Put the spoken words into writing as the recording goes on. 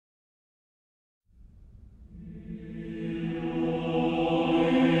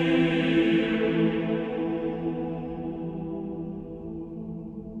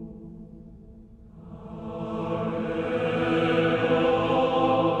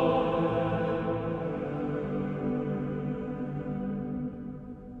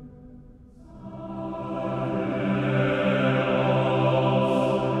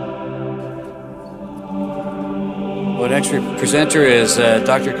next presenter is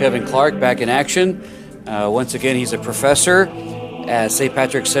Dr. Kevin Clark, back in action. Once again, he's a professor at St.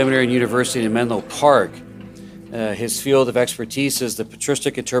 Patrick's Seminary and University in Menlo Park. His field of expertise is the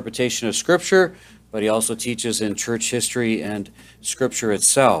patristic interpretation of Scripture, but he also teaches in church history and Scripture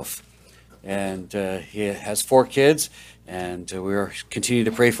itself. And he has 4 kids, and we are continuing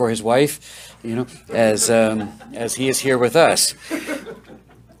to pray for his wife, as he is here with us.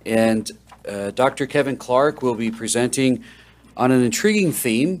 And Dr. Kevin Clark will be presenting on an intriguing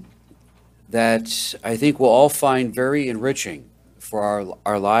theme that I think we'll all find very enriching for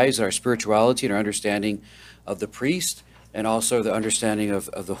our lives, our spirituality, and our understanding of the priest, and also the understanding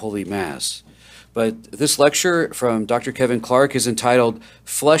of the Holy Mass. But this lecture from Dr. Kevin Clark is entitled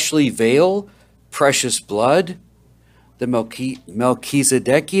Fleshly Veil, Precious Blood, the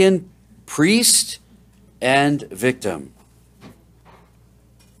Melchizedekian Priest and Victim.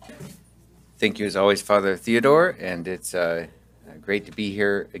 Thank you as always, Father Theodore, and it's great to be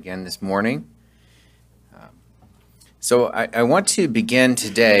here again this morning. So I want to begin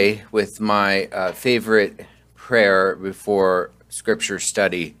today with my favorite prayer before Scripture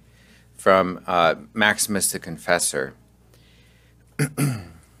study from Maximus the Confessor.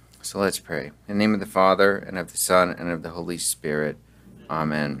 So let's pray. In the name of the Father, and of the Son, and of the Holy Spirit.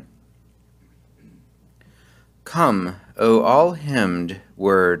 Amen. Come, O all-hymned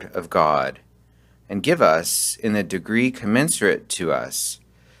Word of God, and give us, in the degree commensurate to us,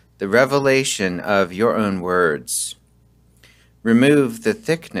 the revelation of your own words. Remove the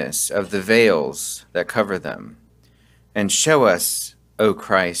thickness of the veils that cover them, and show us, O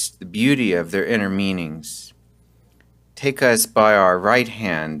Christ, the beauty of their inner meanings. Take us by our right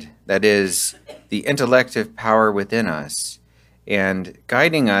hand, that is, the intellective power within us, and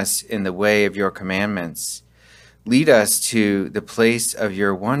guiding us in the way of your commandments, lead us to the place of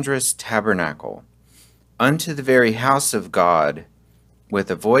your wondrous tabernacle, unto the very house of God,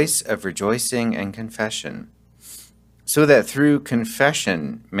 with a voice of rejoicing and confession, so that through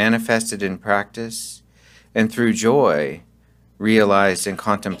confession manifested in practice, and through joy realized in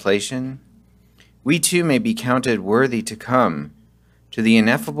contemplation, we too may be counted worthy to come to the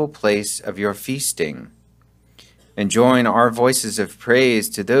ineffable place of your feasting, and join our voices of praise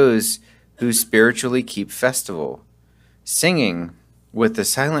to those who spiritually keep festival, singing with the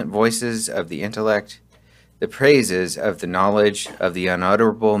silent voices of the intellect the praises of the knowledge of the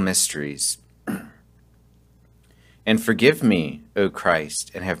unutterable mysteries. And forgive me, O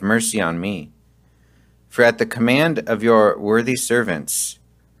Christ, and have mercy on me. For at the command of your worthy servants,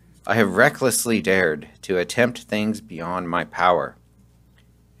 I have recklessly dared to attempt things beyond my power,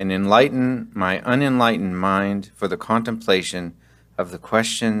 and enlighten my unenlightened mind for the contemplation of the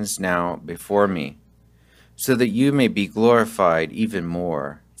questions now before me, so that you may be glorified even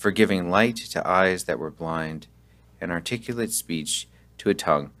more, for giving light to eyes that were blind, and articulate speech to a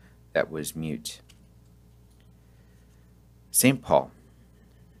tongue that was mute. St. Paul,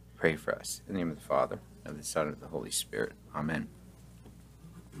 pray for us. In the name of the Father, and of the Son, and of the Holy Spirit. Amen.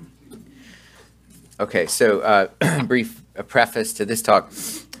 Okay, so brief preface to this talk.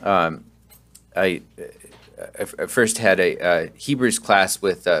 I first had a Hebrews class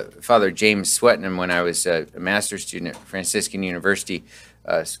with Father James Swetnam when I was a master's student at Franciscan University.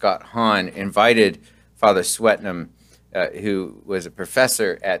 Scott Hahn invited Father Swetnam, who was a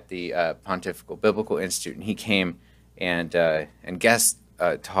professor at the Pontifical Biblical Institute, and he came and guest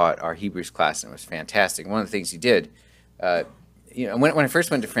taught our Hebrews class, and it was fantastic. One of the things he did, when I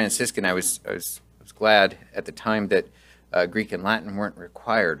first went to Franciscan, I was glad at the time that Greek and Latin weren't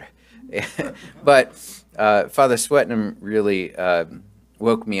required, but Father Swetnam really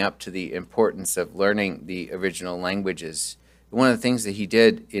woke me up to the importance of learning the original languages. One of the things that he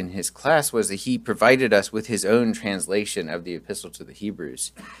did in his class was that he provided us with his own translation of the Epistle to the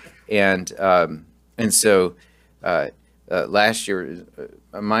Hebrews, and so last year,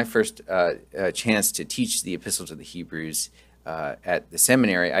 my first chance to teach the Epistle to the Hebrews at the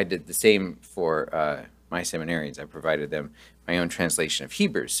seminary. I did the same for my seminarians. I provided them my own translation of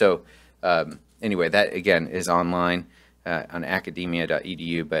Hebrews. So anyway, that again is online on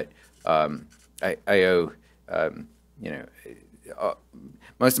academia.edu. But I owe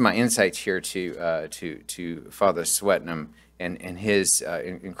most of my insights here to Father Swetnam and his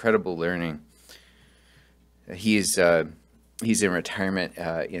incredible learning. He's in retirement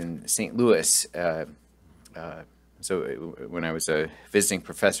in St. Louis. So when I was a visiting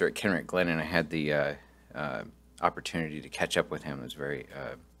professor at Kenrick Glennon, I had the opportunity to catch up with him. It was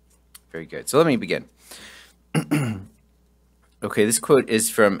very good. So let me begin. Okay, this quote is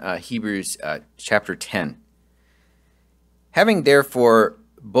from Hebrews chapter 10. Having therefore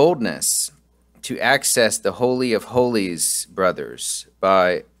boldness to access the Holy of Holies, brothers,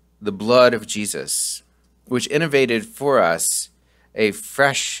 by the blood of Jesus, which innovated for us a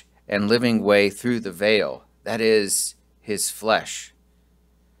fresh and living way through the veil, that is, his flesh.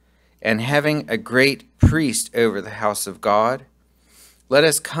 And having a great priest over the house of God, let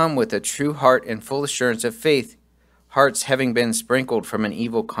us come with a true heart and full assurance of faith, hearts having been sprinkled from an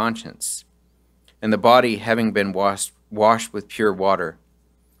evil conscience, and the body having been washed with pure water.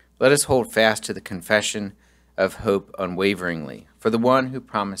 Let us hold fast to the confession of hope unwaveringly, for the one who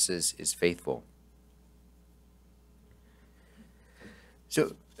promises is faithful.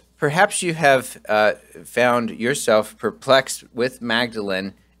 So perhaps you have found yourself perplexed with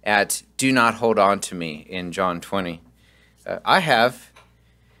Magdalene at "do not hold on to me" in John 20. I have.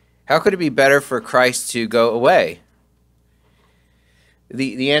 How could it be better for Christ to go away?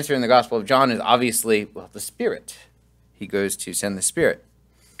 The answer in the Gospel of John is obviously, well, the Spirit. He goes to send the Spirit.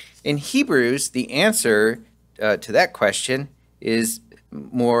 In Hebrews, the answer to that question is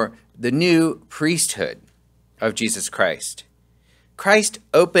more the new priesthood of Jesus Christ. Christ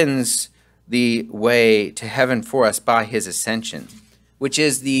opens the way to heaven for us by his ascension, which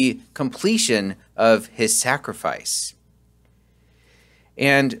is the completion of his sacrifice.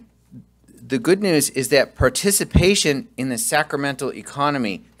 And the good news is that participation in the sacramental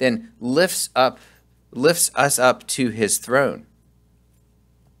economy then lifts us up to his throne.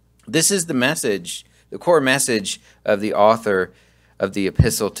 This is the message, the core message of the author of the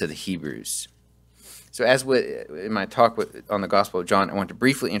Epistle to the Hebrews. So as in my talk on the Gospel of John, I want to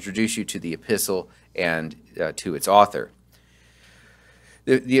briefly introduce you to the epistle and to its author.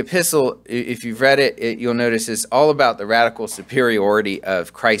 The epistle, if you've read it, you'll notice is all about the radical superiority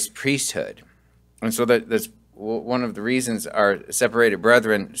of Christ's priesthood. And so that's one of the reasons our separated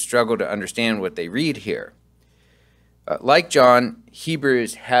brethren struggle to understand what they read here. Like John,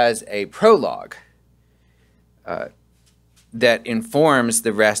 Hebrews has a prologue that informs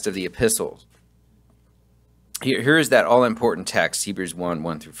the rest of the epistles. Here is that all-important text, Hebrews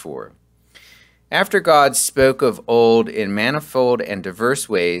 1:1-4. After God spoke of old in manifold and diverse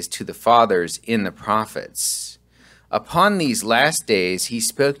ways to the fathers in the prophets, upon these last days he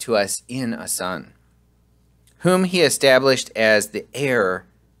spoke to us in a Son, whom he established as the heir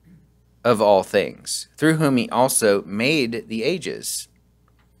of all things, through whom he also made the ages,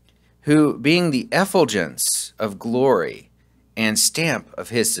 who, being the effulgence of glory and stamp of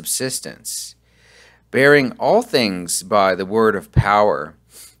his subsistence, bearing all things by the word of power,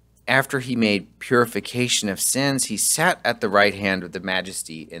 after he made purification of sins, he sat at the right hand of the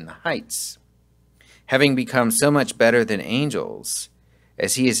Majesty in the heights, having become so much better than angels,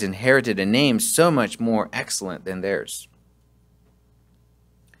 as he has inherited a name so much more excellent than theirs.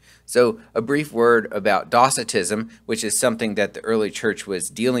 So a brief word about Docetism, which is something that the early church was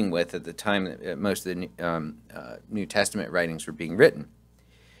dealing with at the time that most of the New Testament writings were being written.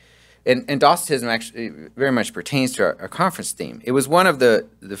 And Docetism actually very much pertains to our conference theme. It was one of the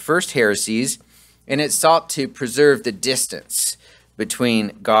first heresies, and it sought to preserve the distance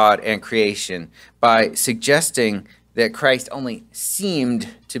between God and creation by suggesting that Christ only seemed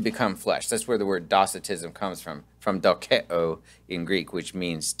to become flesh. That's where the word Docetism comes from dokeo in Greek, which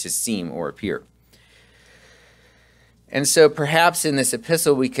means to seem or appear. And so perhaps in this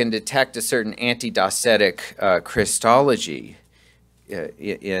epistle we can detect a certain anti-docetic Christology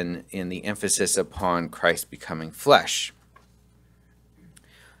in the emphasis upon Christ becoming flesh.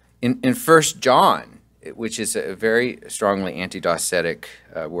 In 1 John, which is a very strongly anti-docetic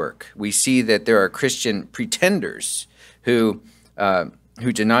work, we see that there are Christian pretenders who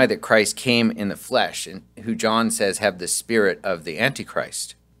deny that Christ came in the flesh, and who John says have the spirit of the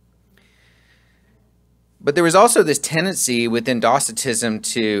Antichrist. But there was also this tendency within Docetism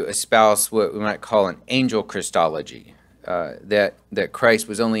to espouse what we might call an angel Christology, that Christ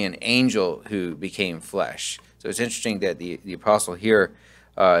was only an angel who became flesh. So it's interesting that the apostle here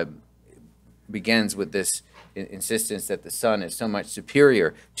begins with this insistence that the Son is so much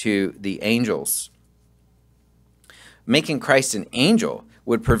superior to the angels. Making Christ an angel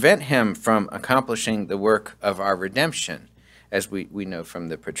would prevent him from accomplishing the work of our redemption, as we know from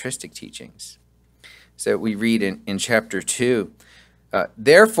the patristic teachings. So we read in chapter 2,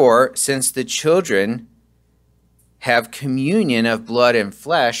 therefore, since the children have communion of blood and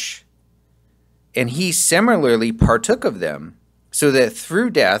flesh, and he similarly partook of them, so that through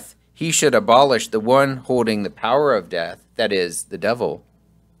death he should abolish the one holding the power of death, that is, the devil,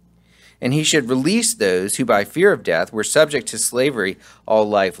 and he should release those who by fear of death were subject to slavery all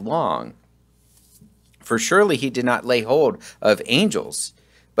life long. For surely he did not lay hold of angels,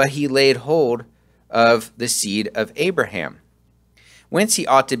 but he laid hold of the seed of Abraham. whence he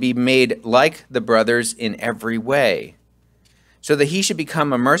ought to be made like the brothers in every way, so that he should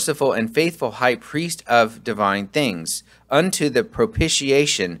become a merciful and faithful high priest of divine things, unto the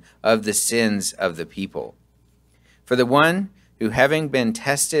propitiation of the sins of the people. For the one who having been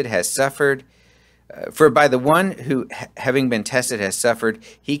tested has suffered,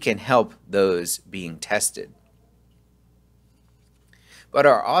 he can help those being tested. But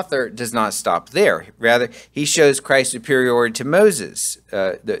our author does not stop there. Rather, he shows Christ's superiority to Moses,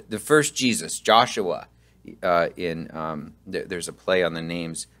 the first Jesus, Joshua. There's a play on the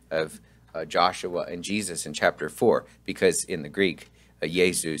names of Joshua and Jesus in chapter 4, because in the Greek,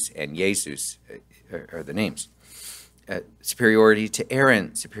 Jesus and Jesus are the names. Superiority to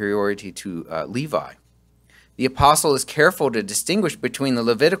Aaron, superiority to Levi. The apostle is careful to distinguish between the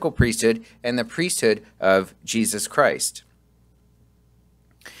Levitical priesthood and the priesthood of Jesus Christ.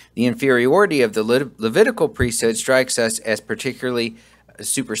 The inferiority of the Levitical priesthood strikes us as particularly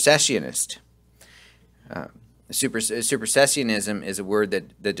supersessionist. Supersessionism is a word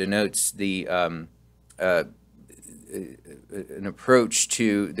that denotes an approach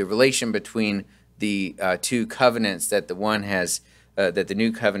to the relation between the two covenants, that the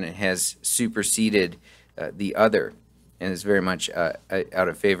new covenant has superseded the other, and is very much out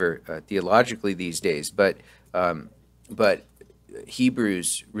of favor theologically these days. But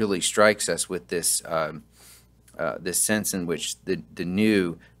Hebrews really strikes us with this this sense in which the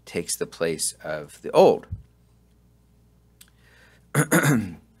new takes the place of the old.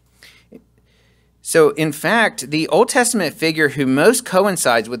 So, in fact, the Old Testament figure who most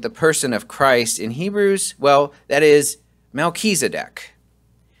coincides with the person of Christ in Hebrews, well, that is Melchizedek,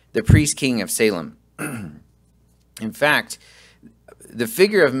 the priest king of Salem. In fact, the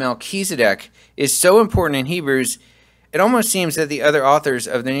figure of Melchizedek is so important in Hebrews, it almost seems that the other authors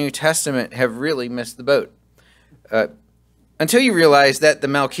of the New Testament have really missed the boat. Until you realize that the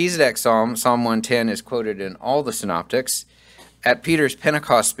Melchizedek Psalm, Psalm 110, is quoted in all the synoptics, at Peter's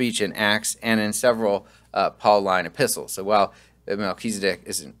Pentecost speech in Acts, and in several Pauline epistles. So while Melchizedek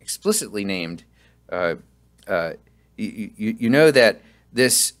isn't explicitly named, you know that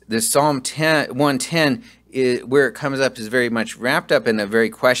this Psalm 110, where it comes up, is very much wrapped up in the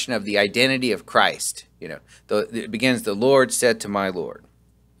very question of the identity of Christ. It begins, "The Lord said to my Lord,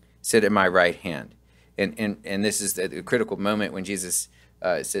 sit at my right hand." And this is the critical moment when Jesus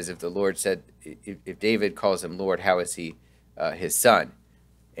says, if the Lord said, if David calls him Lord, how is he his son?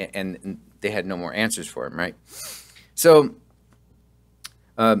 And they had no more answers for him, right? So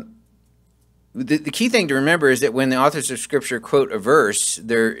the key thing to remember is that when the authors of Scripture quote a verse,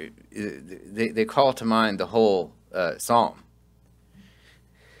 they call to mind the whole psalm.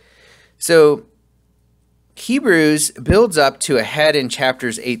 So Hebrews builds up to a head in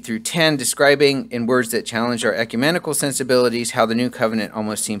chapters 8 through 10, describing in words that challenge our ecumenical sensibilities how the new covenant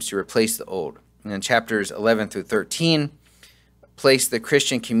almost seems to replace the old. And then chapters 11 through 13 place the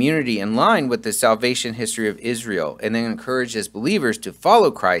Christian community in line with the salvation history of Israel, and then encourages believers to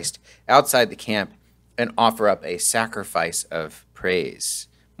follow Christ outside the camp and offer up a sacrifice of praise.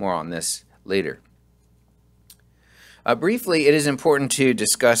 More on this later. Briefly, it is important to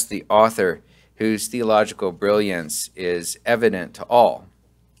discuss the author, whose theological brilliance is evident to all.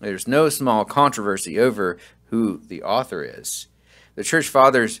 There's no small controversy over who the author is. The Church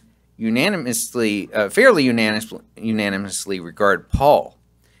Fathers fairly unanimously regard Paul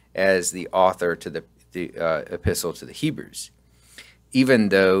as the author to the epistle to the Hebrews, even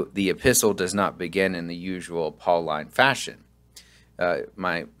though the epistle does not begin in the usual Pauline fashion.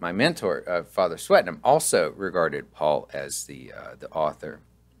 My mentor, Father Swetnam, also regarded Paul as the author.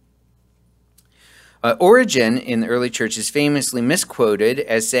 Origen in the early church is famously misquoted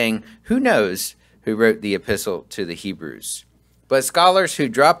as saying, "Who knows who wrote the epistle to the Hebrews?" But scholars who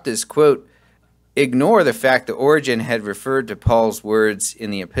drop this quote ignore the fact that Origen had referred to Paul's words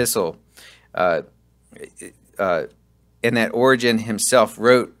in the epistle, and that Origen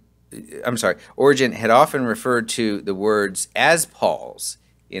had often referred to the words as Paul's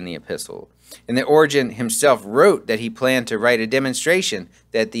in the epistle, and that Origen himself wrote that he planned to write a demonstration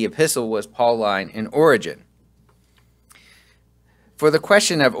that the epistle was Pauline in origin. For the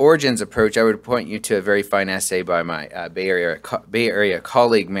question of Origen's approach, I would point you to a very fine essay by my Bay Area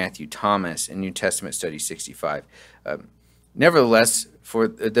colleague Matthew Thomas in New Testament Study 65. Nevertheless, for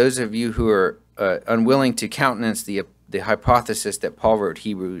those of you who are unwilling to countenance the hypothesis that Paul wrote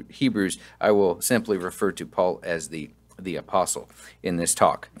Hebrews, I will simply refer to Paul as the apostle in this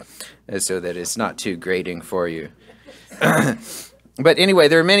talk, so that it's not too grating for you. But anyway,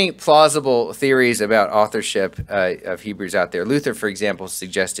 there are many plausible theories about authorship of Hebrews out there. Luther, for example,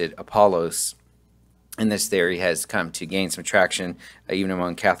 suggested Apollos And this theory has come to gain some traction even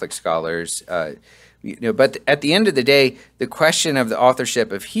among Catholic scholars. But at the end of the day, the question of the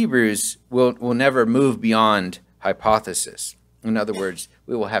authorship of Hebrews will never move beyond hypothesis. In other words,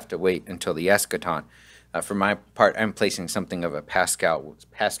 we will have to wait until the eschaton. For my part, I'm placing something of a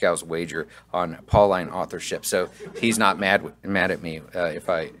Pascal's wager on Pauline authorship, so he's not mad at me if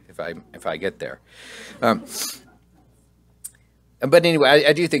I get there. But anyway,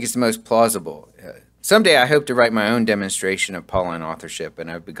 I do think it's the most plausible. Someday I hope to write my own demonstration of Pauline authorship,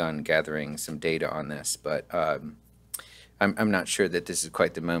 and I've begun gathering some data on this, but I'm not sure that this is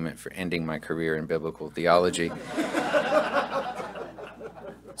quite the moment for ending my career in biblical theology.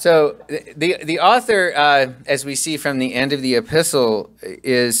 So the author, as we see from the end of the epistle,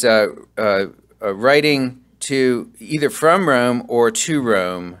 is writing to either from Rome or to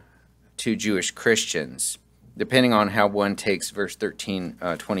Rome to Jewish Christians, depending on how one takes verse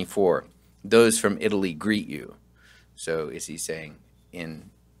 13:24. Those from Italy greet you. So is he saying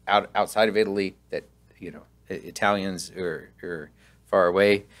outside of Italy that Italians are far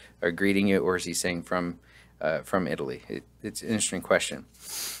away are greeting you, or is he saying from Italy? It's an interesting question.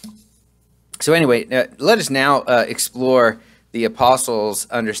 So anyway, let us now explore the apostles'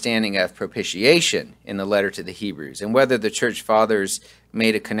 understanding of propitiation in the letter to the Hebrews, and whether the church fathers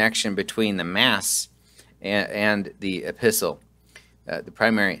made a connection between the Mass and the epistle. The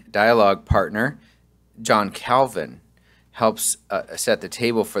primary dialogue partner, John Calvin, helps set the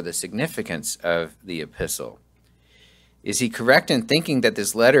table for the significance of the epistle. Is he correct in thinking that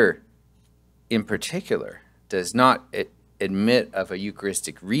this letter in particular does not admit of a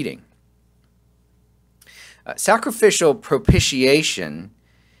Eucharistic reading? Sacrificial propitiation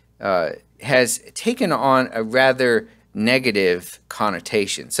has taken on a rather negative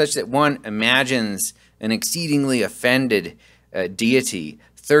connotation, such that one imagines an exceedingly offended deity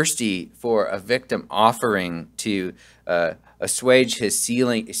thirsty for a victim offering to assuage his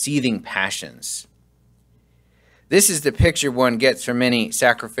seething passions. This is the picture one gets from many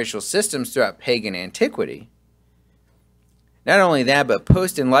sacrificial systems throughout pagan antiquity. Not only that, but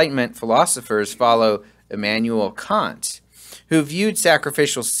post-Enlightenment philosophers follow Immanuel Kant, who viewed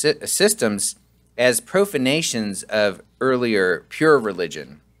sacrificial systems as profanations of earlier pure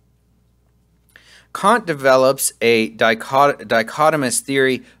religion. Kant develops a dichotomous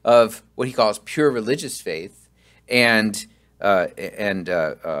theory of what he calls pure religious faith and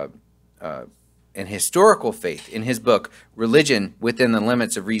historical faith in his book, Religion Within the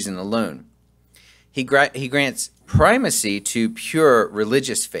Limits of Reason Alone. He grants primacy to pure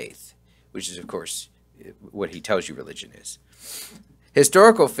religious faith, which is, of course, what he tells you religion is.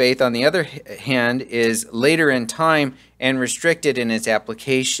 Historical faith, on the other hand, is later in time and restricted in its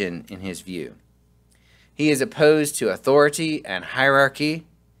application in his view. He is opposed to authority and hierarchy,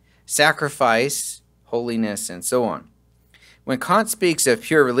 sacrifice, holiness, and so on. When Kant speaks of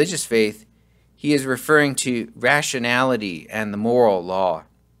pure religious faith, he is referring to rationality and the moral law.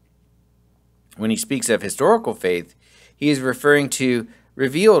 When he speaks of historical faith, he is referring to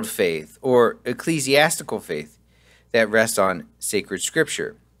revealed faith or ecclesiastical faith that rests on sacred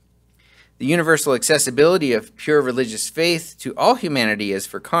scripture. The universal accessibility of pure religious faith to all humanity is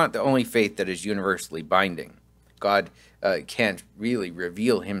for Kant the only faith that is universally binding. God can't really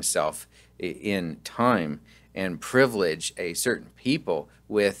reveal himself in time and privilege a certain people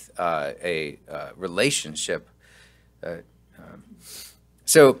with a relationship.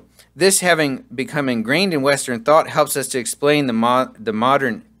 So this, having become ingrained in Western thought, helps us to explain the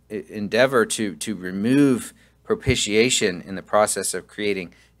modern endeavor to remove propitiation in the process of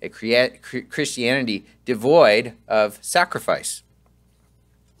creating a Christianity devoid of sacrifice.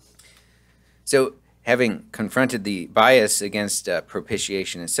 So, having confronted the bias against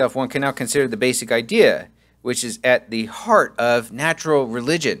propitiation itself, one can now consider the basic idea, which is at the heart of natural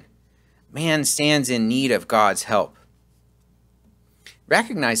religion. Man stands in need of God's help.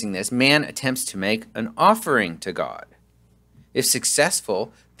 Recognizing this, man attempts to make an offering to God. If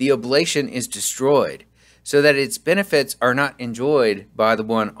successful, the oblation is destroyed, so that its benefits are not enjoyed by the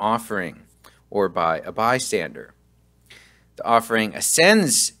one offering or by a bystander. The offering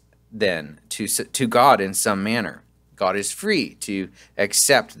ascends then to God in some manner. God is free to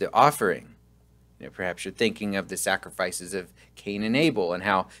accept the offering. Perhaps you're thinking of the sacrifices of Cain and Abel and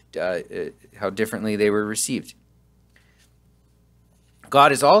how differently they were received.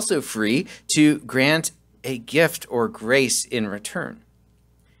 God is also free to grant a gift or grace in return.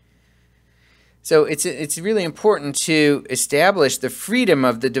 So it's really important to establish the freedom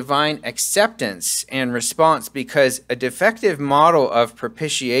of the divine acceptance and response, because a defective model of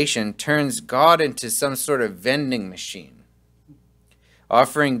propitiation turns God into some sort of vending machine.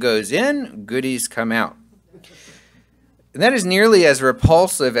 Offering goes in, goodies come out. And that is nearly as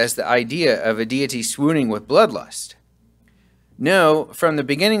repulsive as the idea of a deity swooning with bloodlust. No, from the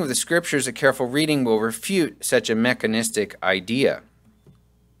beginning of the Scriptures, a careful reading will refute such a mechanistic idea.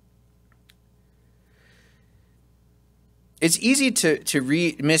 It's easy to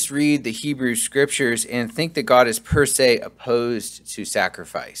misread the Hebrew Scriptures and think that God is per se opposed to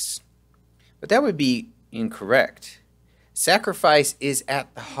sacrifice. But that would be incorrect. Sacrifice is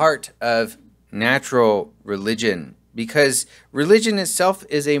at the heart of natural religion, because religion itself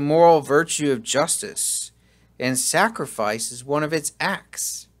is a moral virtue of justice, and sacrifice is one of its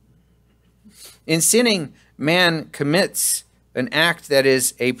acts. In sinning, man commits an act that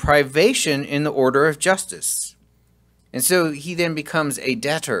is a privation in the order of justice. And so he then becomes a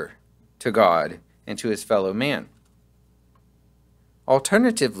debtor to God and to his fellow man.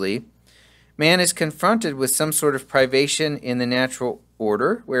 Alternatively, man is confronted with some sort of privation in the natural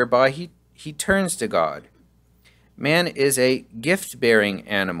order whereby he turns to God. Man is a gift-bearing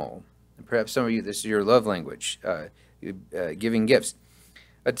animal. Perhaps some of you, this is your love language, giving gifts.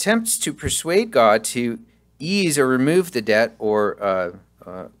 Attempts to persuade God to ease or remove the debt or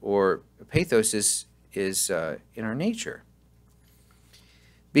pathos is in our nature.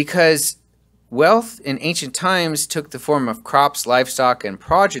 Because wealth in ancient times took the form of crops, livestock, and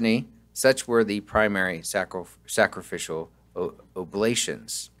progeny, such were the primary sacrificial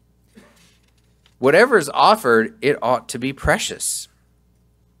oblations. Whatever is offered, it ought to be precious.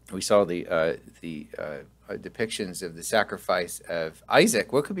 We saw the depictions of the sacrifice of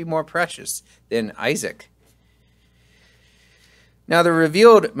Isaac. What could be more precious than Isaac? Now, the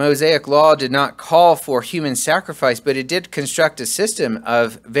revealed Mosaic law did not call for human sacrifice, but it did construct a system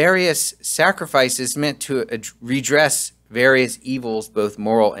of various sacrifices meant to redress various evils, both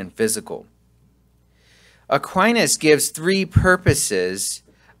moral and physical. Aquinas gives three purposes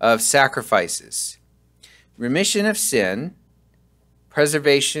of sacrifices: remission of sin,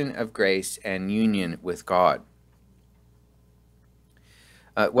 preservation of grace, and union with God.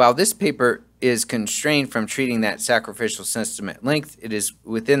 While this paper is constrained from treating that sacrificial system at length, it is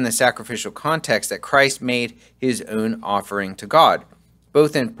within the sacrificial context that Christ made his own offering to God,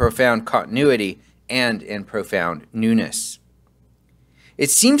 both in profound continuity and in profound newness. It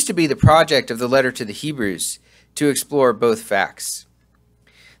seems to be the project of the letter to the Hebrews to explore both facts.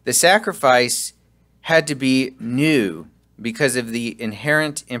 The sacrifice had to be new because of the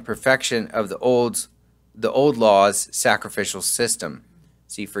inherent imperfection of the old law's sacrificial system.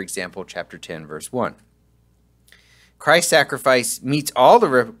 See, for example, chapter 10, verse 1. Christ's sacrifice meets all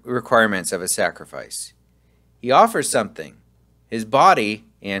the requirements of a sacrifice. He offers something, his body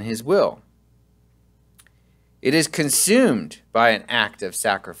and his will. It is consumed by an act of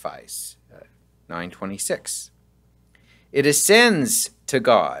sacrifice, 9:26. It ascends to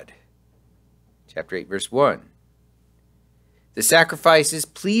God, chapter 8, verse 1. The sacrifice is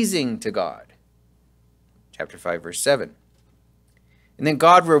pleasing to God, chapter 5, verse 7. And then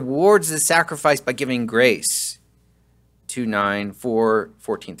God rewards the sacrifice by giving grace, 2:9,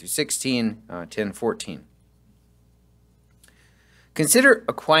 4:14 through 16, 10:14. Consider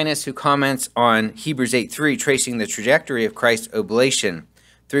Aquinas, who comments on Hebrews 8:3, tracing the trajectory of Christ's oblation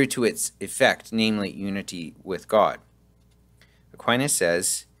through to its effect, namely unity with God. Aquinas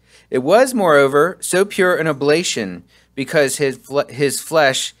says, "It was, moreover, so pure an oblation because his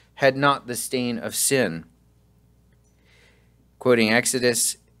flesh had not the stain of sin." Quoting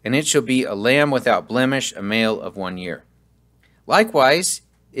Exodus, "And it shall be a lamb without blemish, a male of 1 year." Likewise,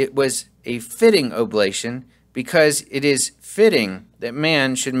 it was a fitting oblation because it is fitting that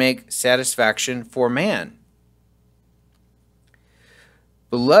man should make satisfaction for man.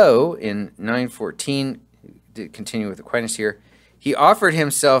 Below, in 9:14, to continue with Aquinas here, he offered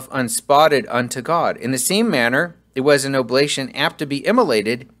himself unspotted unto God. In the same manner, it was an oblation apt to be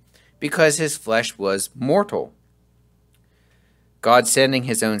immolated because his flesh was mortal, God sending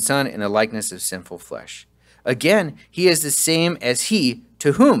his own Son in the likeness of sinful flesh. Again, he is the same as he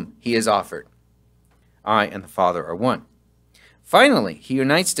to whom he is offered. I and the Father are one. Finally, he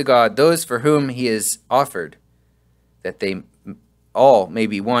unites to God those for whom he is offered, that they all may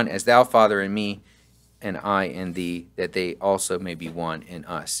be one, as thou, Father, in me, and I in thee, that they also may be one in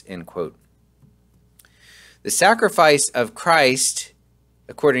us. End quote. The sacrifice of Christ,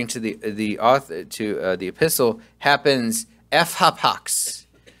 according to the author to the epistle, happens ephapax,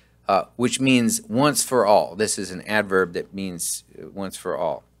 which means once for all. This is an adverb that means once for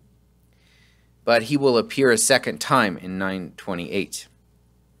all. But he will appear a second time in 9:28.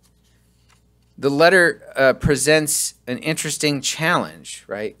 The letter presents an interesting challenge,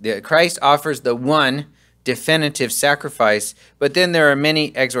 right? Christ offers the one definitive sacrifice, but then there are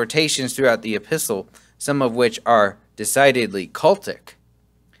many exhortations throughout the epistle, some of which are decidedly cultic.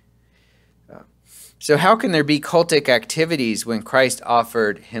 So how can there be cultic activities when Christ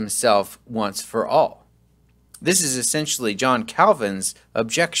offered himself once for all? This is essentially John Calvin's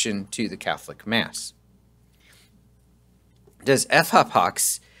objection to the Catholic Mass. Does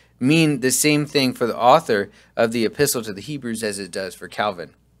ephapax mean the same thing for the author of the Epistle to the Hebrews as it does for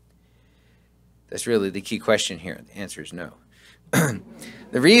Calvin? That's really the key question here. The answer is no.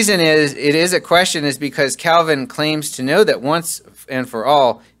 The reason it is a question is because Calvin claims to know that once and for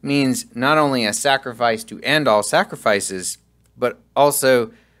all means not only a sacrifice to end all sacrifices, but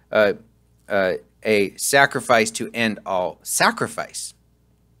also a sacrifice to end all sacrifice.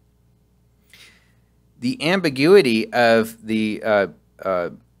 The ambiguity of the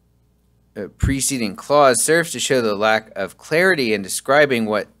preceding clause serves to show the lack of clarity in describing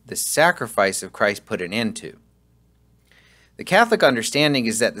what the sacrifice of Christ put an end to. The Catholic understanding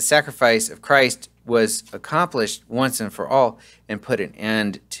is that the sacrifice of Christ was accomplished once and for all and put an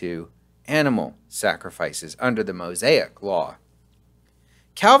end to animal sacrifices under the Mosaic law.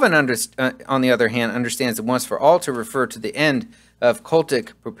 Calvin, on the other hand, understands the once for all to refer to the end of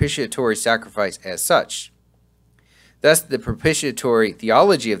cultic propitiatory sacrifice as such. Thus, the propitiatory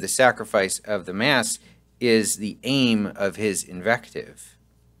theology of the sacrifice of the Mass is the aim of his invective.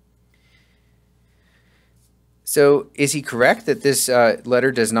 So, is he correct that this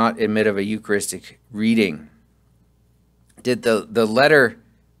letter does not admit of a Eucharistic reading? Did the letter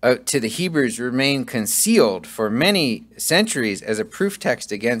to the Hebrews remain concealed for many centuries as a proof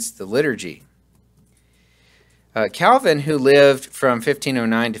text against the liturgy? Calvin, who lived from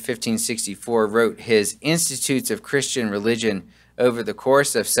 1509 to 1564, wrote his Institutes of Christian Religion over the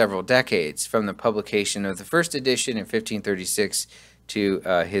course of several decades, from the publication of the first edition in 1536 to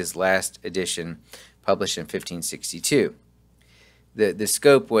his last edition, published in 1562. The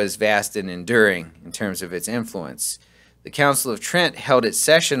scope was vast and enduring in terms of its influence. The Council of Trent held its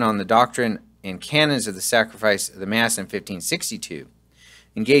session on the doctrine and canons of the sacrifice of the Mass in 1562,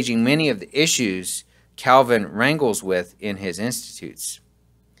 engaging many of the issues Calvin wrangles with in his Institutes.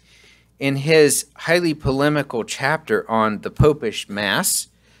 In his highly polemical chapter on the Popish Mass,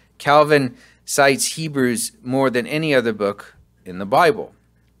 Calvin cites Hebrews more than any other book in the Bible.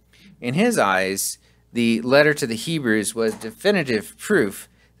 In his eyes, the letter to the Hebrews was definitive proof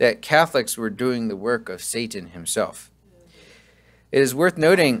that Catholics were doing the work of Satan himself. It is worth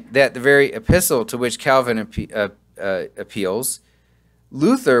noting that the very epistle to which Calvin appeals,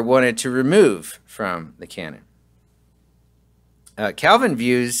 Luther wanted to remove from the canon. Calvin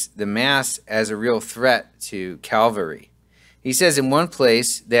views the Mass as a real threat to Calvary. He says in one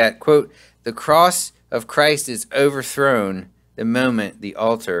place that, quote, the cross of Christ is overthrown the moment the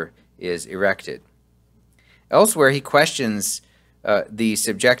altar is erected. Elsewhere, he questions the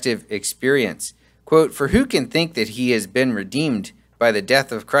subjective experience. Quote, for who can think that he has been redeemed by the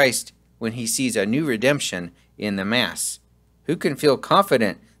death of Christ when he sees a new redemption in the Mass? Who can feel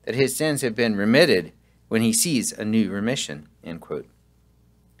confident that his sins have been remitted when he sees a new remission? End quote.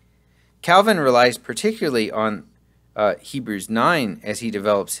 Calvin relies particularly on Hebrews 9 as he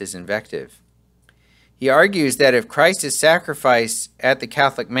develops his invective. He argues that if Christ is sacrificed at the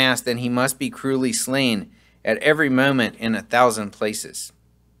Catholic Mass, then he must be cruelly slain at every moment in 1,000 places.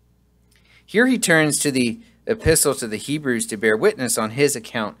 Here he turns to the Epistle to the Hebrews to bear witness on his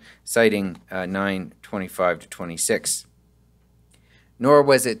account, citing 9:25-26. Nor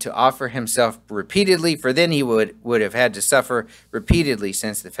was it to offer himself repeatedly, for then he would have had to suffer repeatedly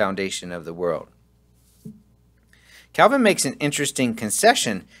since the foundation of the world. Calvin makes an interesting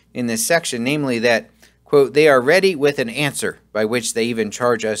concession in this section, namely that, quote, they are ready with an answer by which they even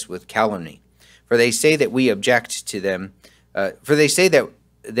charge us with calumny. For they say that we object to them.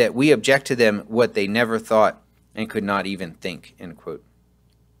 That we object to them what they never thought and could not even think. End quote.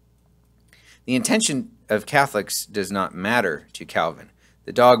 The intention of Catholics does not matter to Calvin.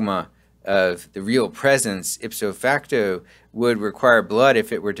 The dogma of the real presence ipso facto would require blood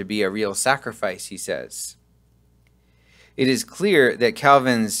if it were to be a real sacrifice, he says. It is clear that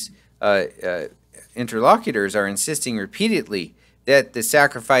Calvin's interlocutors are insisting repeatedly that the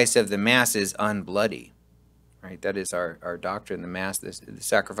sacrifice of the Mass is unbloody. Right? That is our doctrine, the Mass. The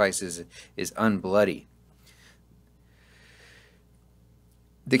sacrifice is unbloody.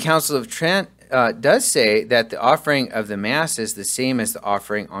 The Council of Trent does say that the offering of the Mass is the same as the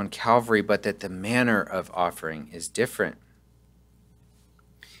offering on Calvary, but that the manner of offering is different.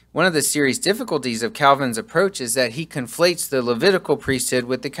 One of the serious difficulties of Calvin's approach is that he conflates the Levitical priesthood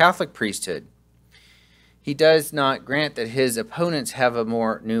with the Catholic priesthood. He does not grant that his opponents have a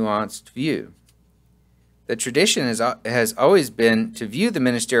more nuanced view. The tradition has always been to view the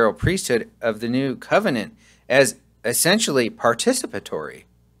ministerial priesthood of the new covenant as essentially participatory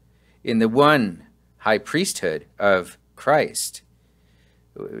in the one high priesthood of Christ,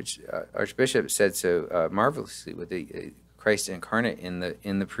 which Archbishop said so marvelously with the Christ incarnate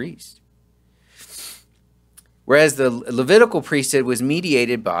in the priest. Whereas the Levitical priesthood was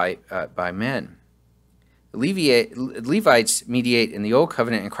mediated by men. The Levites mediate in the Old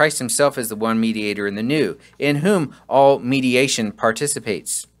Covenant, and Christ himself is the one mediator in the New, in whom all mediation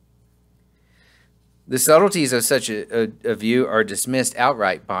participates. The subtleties of such a view are dismissed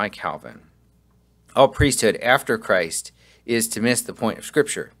outright by Calvin. All priesthood after Christ is to miss the point of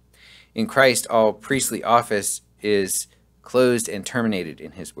Scripture. In Christ, all priestly office is closed and terminated,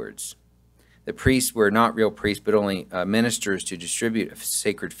 in his words. The priests were not real priests, but only ministers to distribute a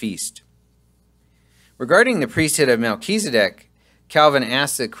sacred feast. Regarding the priesthood of Melchizedek, Calvin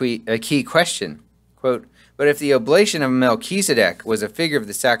asks a key question, quote, "But if the oblation of Melchizedek was a figure of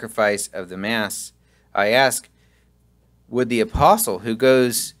the sacrifice of the Mass, I ask, would the apostle who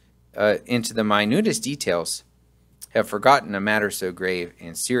goes into the minutest details have forgotten a matter so grave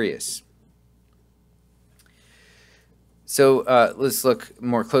and serious?" So let's look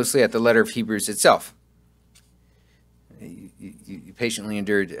more closely at the letter of Hebrews itself. You patiently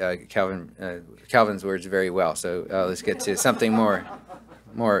endured Calvin's words very well, so let's get to something more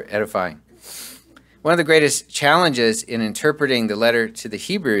edifying. One of the greatest challenges in interpreting the letter to the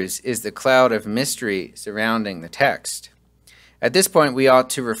Hebrews is the cloud of mystery surrounding the text. At this point, we ought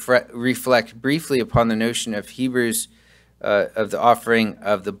to reflect briefly upon the notion of Hebrews of the offering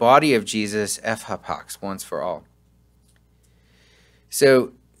of the body of Jesus, ephapax, once for all.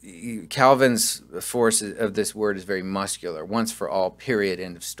 So Calvin's force of this word is very muscular, once for all, period,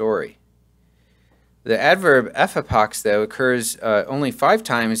 end of story. The adverb ephapax, though, occurs only 5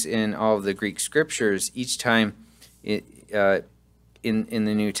 times in all of the Greek scriptures, each time in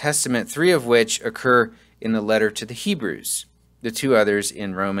the New Testament, 3 of which occur in the letter to the Hebrews, the 2 others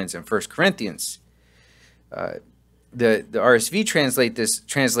in Romans and 1 Corinthians. The RSV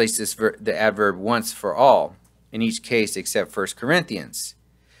translates the adverb once for all, in each case except 1 Corinthians.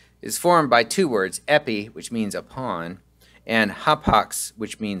 Is formed by 2 words, epi, which means upon, and hapax,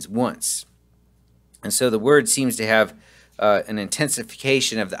 which means once. And so the word seems to have an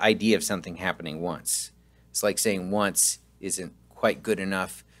intensification of the idea of something happening once. It's like saying once isn't quite good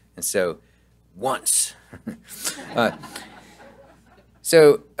enough, and so once. A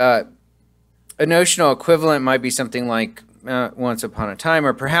notional equivalent might be something like once upon a time,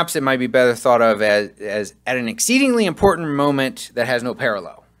 or perhaps it might be better thought of as at an exceedingly important moment that has no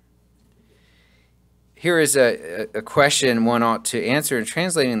parallel. Here is a question one ought to answer in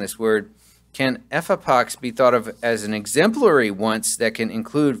translating this word. Can ephapax be thought of as an exemplary once that can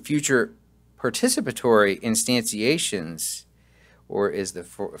include future participatory instantiations, or is the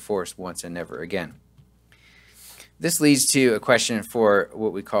force once and never again? This leads to a question for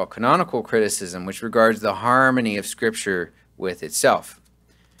what we call canonical criticism, which regards the harmony of Scripture with itself.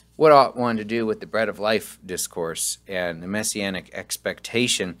 What ought one to do with the bread of life discourse and the messianic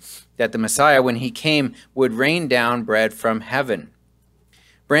expectation that the Messiah, when he came, would rain down bread from heaven?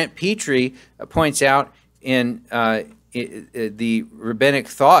 Brent Petrie points out in the rabbinic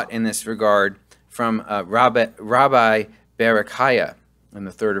thought in this regard from Rabbi Berechiah in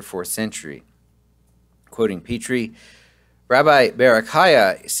the 3rd or 4th century. Quoting Petrie, Rabbi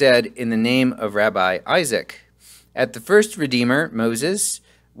Berechiah said in the name of Rabbi Isaac, as the first Redeemer Moses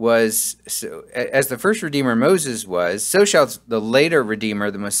was, so shall the later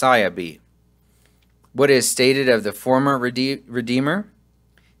Redeemer, the Messiah, be. What is stated of the former Redeemer?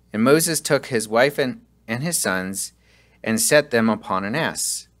 And Moses took his wife and his sons and set them upon an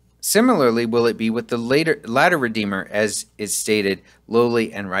ass. Similarly will it be with the latter Redeemer, as is stated,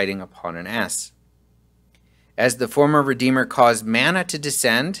 lowly and riding upon an ass. As the former Redeemer caused manna to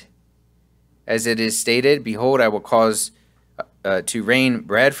descend, as it is stated, behold, I will cause to rain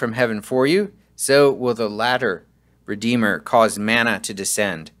bread from heaven for you, so will the latter Redeemer cause manna to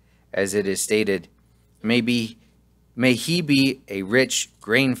descend, as it is stated, may he be a rich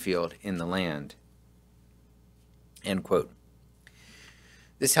grain field in the land. End quote.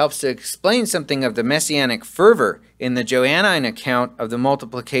 This helps to explain something of the messianic fervor in the Johannine account of the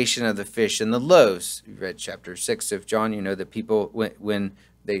multiplication of the fish and the loaves. You read chapter 6 of John. You know the people, when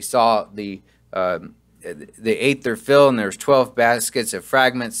they saw they ate their fill, and there's 12 baskets of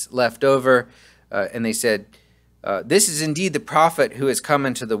fragments left over, and they said, this is indeed the prophet who has come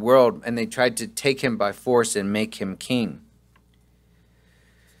into the world, and they tried to take him by force and make him king.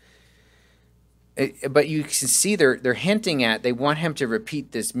 But you can see they're hinting at, they want him to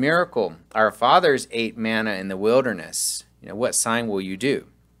repeat this miracle. Our fathers ate manna in the wilderness. What sign will you do?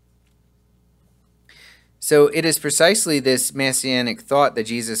 So it is precisely this messianic thought that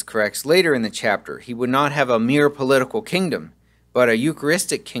Jesus corrects later in the chapter. He would not have a mere political kingdom, but a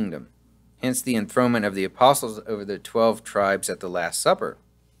Eucharistic kingdom. Hence the enthronement of the apostles over the 12 tribes at the Last Supper.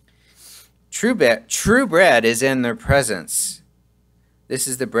 True bread is in their presence. This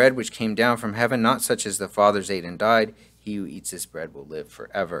is the bread which came down from heaven, not such as the fathers ate and died. He who eats this bread will live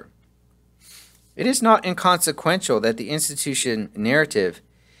forever. It is not inconsequential that the institution narrative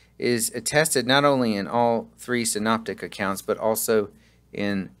is attested not only in all three synoptic accounts, but also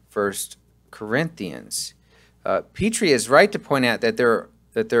in 1 Corinthians. Petrie is right to point out that there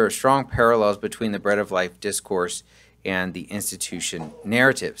are strong parallels between the bread of life discourse and the institution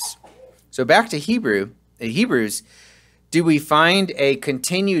narratives. So back to Hebrews, do we find a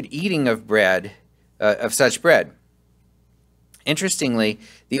continued eating of bread, of such bread? Interestingly,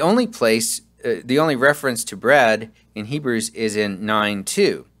 the only reference to bread in Hebrews is in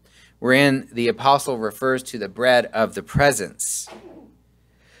 9:2, wherein the apostle refers to the bread of the presence.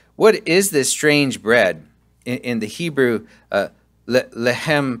 What is this strange bread? In the Hebrew,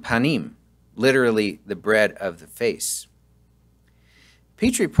 lehem panim, literally the bread of the face.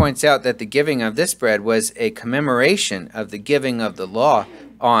 Petrie points out that the giving of this bread was a commemoration of the giving of the law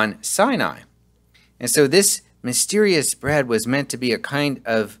on Sinai. And so this mysterious bread was meant to be a kind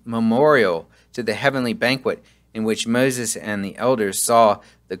of memorial to the heavenly banquet in which Moses and the elders saw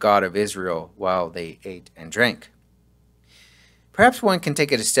the God of Israel while they ate and drank. Perhaps one can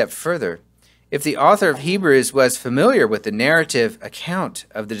take it a step further. If the author of Hebrews was familiar with the narrative account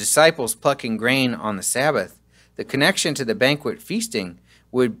of the disciples plucking grain on the Sabbath, the connection to the banquet feasting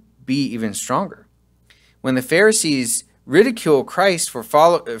would be even stronger. When the Pharisees ridicule Christ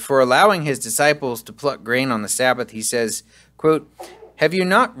for allowing his disciples to pluck grain on the Sabbath, he says, quote, "Have you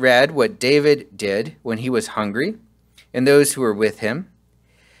not read what David did when he was hungry, and those who were with him?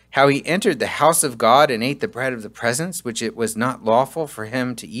 How he entered the house of God and ate the bread of the presence, which it was not lawful for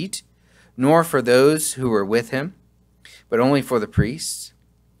him to eat, nor for those who were with him, but only for the priests?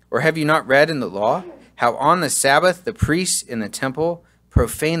 Or have you not read in the law how on the Sabbath the priests in the temple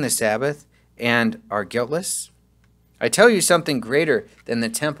profane the Sabbath and are guiltless? I tell you, something greater than the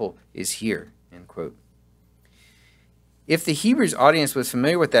temple is here." End quote. If the Hebrews audience was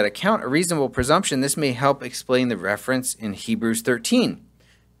familiar with that account, a reasonable presumption, this may help explain the reference in Hebrews 13,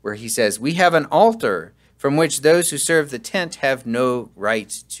 where he says, "We have an altar from which those who serve the tent have no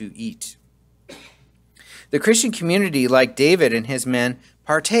right to eat." The Christian community, like David and his men,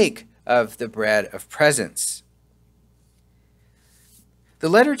 partake of the bread of presence. The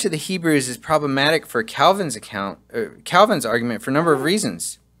letter to the Hebrews is problematic for Calvin's argument for a number of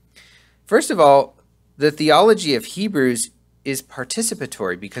reasons. First of all, the theology of Hebrews is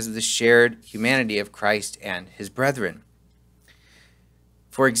participatory because of the shared humanity of Christ and his brethren.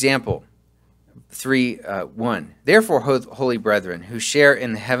 For example, 3:1, "Therefore, holy brethren, who share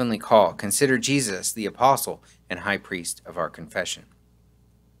in the heavenly call, consider Jesus, the apostle and high priest of our confession."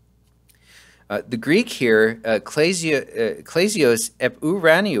 The Greek here, klesios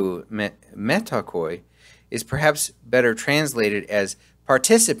epuraniou metakoi, is perhaps better translated as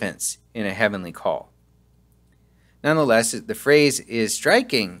participants in a heavenly call. Nonetheless, the phrase is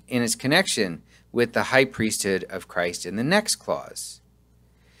striking in its connection with the high priesthood of Christ in the next clause.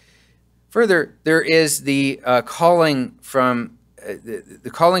 Further, there is the calling from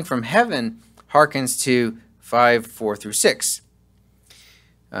heaven harkens to 5:4-6.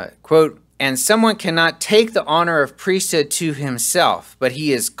 Quote, "And someone cannot take the honor of priesthood to himself, but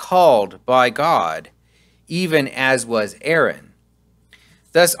he is called by God, even as was Aaron.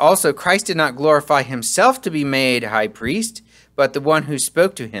 Thus also Christ did not glorify himself to be made high priest, but the one who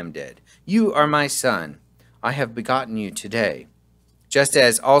spoke to him did. You are my son, I have begotten you today." Just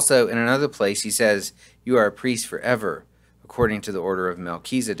as also in another place he says, "You are a priest forever, according to the order of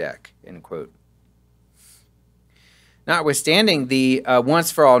Melchizedek." End quote. Notwithstanding the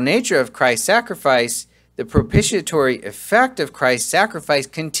once-for-all nature of Christ's sacrifice, the propitiatory effect of Christ's sacrifice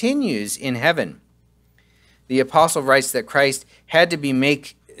continues in heaven. The apostle writes that Christ had to be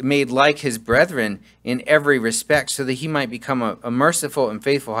made like his brethren in every respect so that he might become a merciful and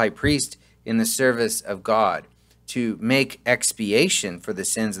faithful high priest in the service of God, to make expiation for the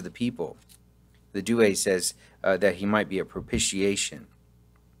sins of the people. The Douay says that he might be a propitiation.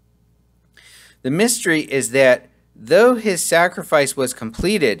 The mystery is that though his sacrifice was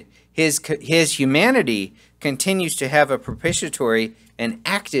completed, his humanity continues to have a propitiatory and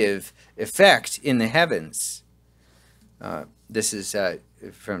active effect in the heavens. This is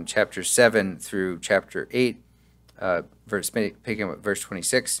from chapter 7 through chapter 8, picking up at verse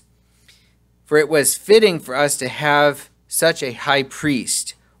 26. For it was fitting for us to have such a high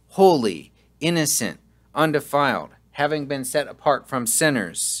priest, holy, innocent, undefiled, having been set apart from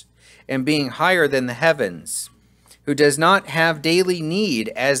sinners, and being higher than the heavens, who does not have daily need,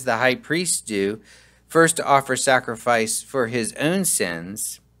 as the high priests do, first to offer sacrifice for his own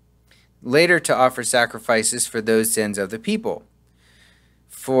sins, later to offer sacrifices for those sins of the people.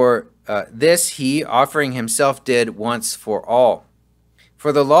 For this he, offering himself, did once for all.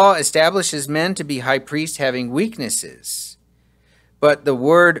 For the law establishes men to be high priests having weaknesses. But the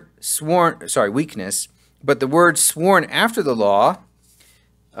word sworn after the law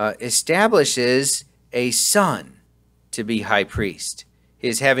establishes a son to be high priest,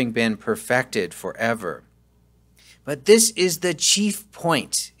 his having been perfected forever. But this is the chief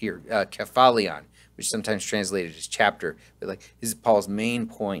point here, kephalion, which is sometimes translated as chapter, but this is Paul's main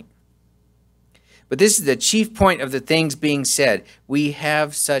point. But this is the chief point of the things being said. We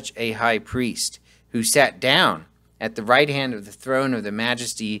have such a high priest who sat down at the right hand of the throne of the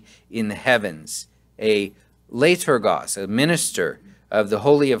majesty in the heavens, a liturgos, a minister of the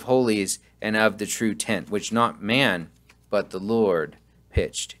Holy of Holies and of the true tent, which not man, but the Lord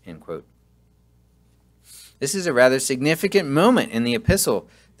pitched, end quote. This is a rather significant moment in the epistle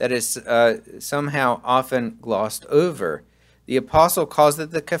that is somehow often glossed over. The apostle calls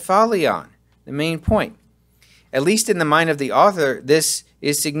it the kephalion, the main point. At least in the mind of the author, this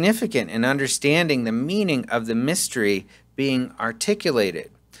is significant in understanding the meaning of the mystery being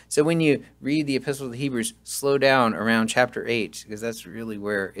articulated. So when you read the Epistle to the Hebrews, slow down around chapter 8, because that's really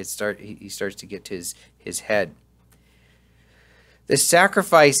where he starts to get to his head. The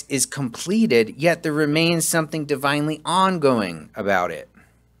sacrifice is completed, yet there remains something divinely ongoing about it.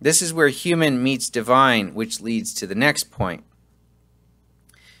 This is where human meets divine, which leads to the next point.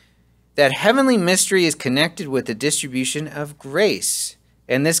 That heavenly mystery is connected with the distribution of grace,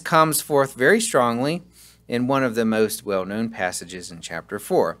 and this comes forth very strongly in one of the most well-known passages in chapter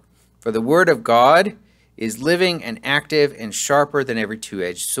 4. For the word of God is living and active and sharper than every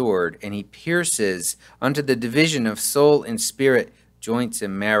two-edged sword, and he pierces unto the division of soul and spirit, joints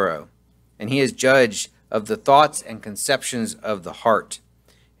and marrow. And he is judge of the thoughts and conceptions of the heart.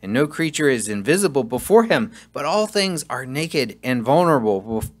 And no creature is invisible before him, but all things are naked and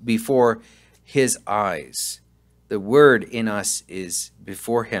vulnerable before his eyes. The word in us is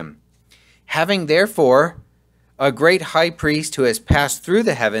before him. Having therefore a great high priest who has passed through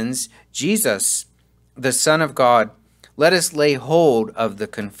the heavens, Jesus, the Son of God, let us lay hold of the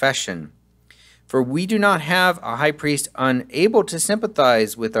confession. For we do not have a high priest unable to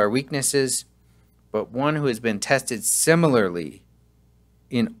sympathize with our weaknesses, but one who has been tested similarly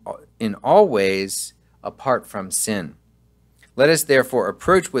in all ways apart from sin. Let us therefore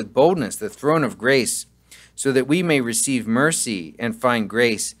approach with boldness the throne of grace, so that we may receive mercy and find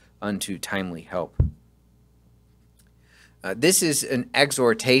grace unto timely help. This is an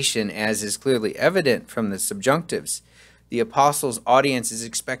exhortation, as is clearly evident from the subjunctives. The apostles' audience is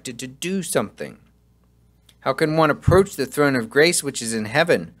expected to do something. How can one approach the throne of grace which is in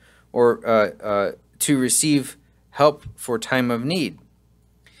heaven, or to receive help for time of need?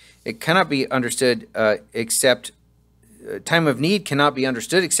 It cannot be understood time of need cannot be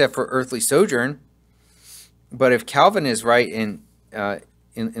understood except for earthly sojourn. But if Calvin is right in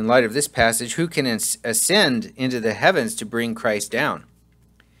light of this passage, who can ascend into the heavens to bring Christ down?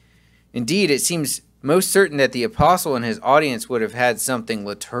 Indeed, it seems most certain that the apostle and his audience would have had something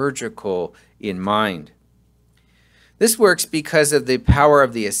liturgical in mind. This works because of the power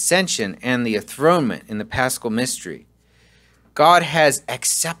of the ascension and the enthronement in the Paschal mystery. God has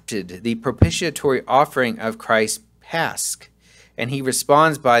accepted the propitiatory offering of Christ's Pasch, and he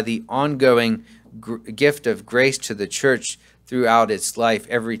responds by the ongoing gift of grace to the church throughout its life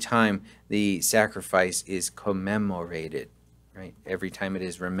every time the sacrifice is commemorated, right? Every time it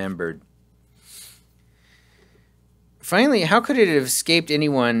is remembered. Finally, how could it have escaped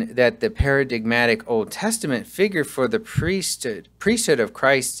anyone that the paradigmatic Old Testament figure for the priesthood of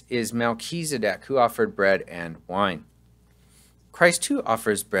Christ is Melchizedek, who offered bread and wine? Christ too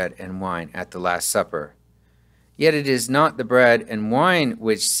offers bread and wine at the Last Supper. Yet it is not the bread and wine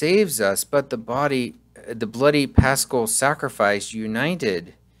which saves us, but the bloody paschal sacrifice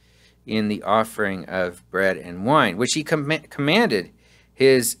united in the offering of bread and wine, which he commanded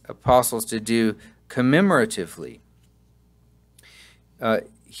his apostles to do commemoratively.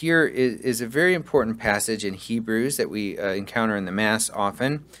 Here is a very important passage in Hebrews that we encounter in the Mass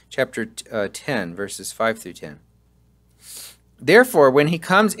often, chapter 10, verses 5 through 10. Therefore, when he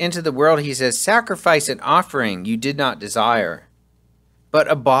comes into the world, he says, "Sacrifice and offering you did not desire, but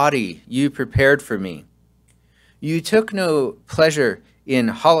a body you prepared for me. You took no pleasure in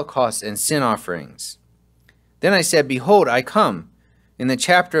holocausts and sin offerings. Then I said, Behold, I come. In the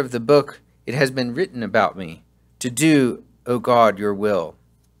chapter of the book it has been written about me, to do, O God, your will.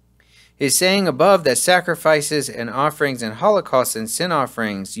 His saying above that sacrifices and offerings and holocausts and sin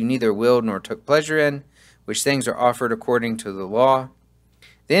offerings you neither willed nor took pleasure in, which things are offered according to the law.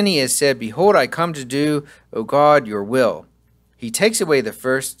 Then he has said, Behold, I come to do, O God, your will. He takes away the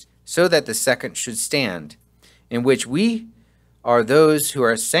first, so that the second should stand, in which we are those who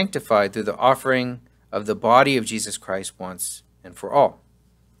are sanctified through the offering of the body of Jesus Christ once and for all.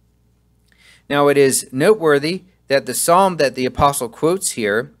 Now it is noteworthy that the psalm that the apostle quotes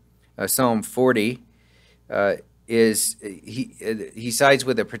here, Psalm 40, he sides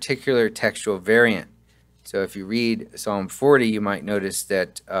with a particular textual variant. So if you read Psalm 40, you might notice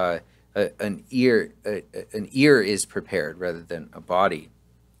that an ear is prepared rather than a body.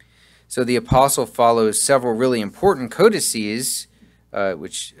 So the apostle follows several really important codices,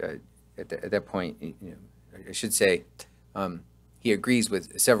 which at that point, I should say, he agrees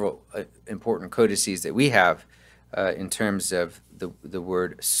with several important codices that we have in terms of the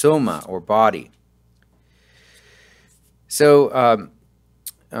word soma, or body. So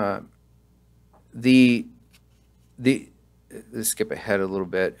let's skip ahead a little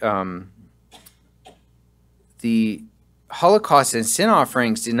bit. The Holocaust and sin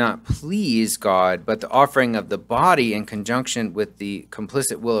offerings did not please God, but the offering of the body in conjunction with the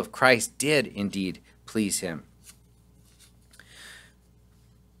complicit will of Christ did indeed please him.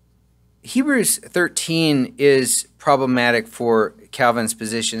 Hebrews 13 is problematic for Calvin's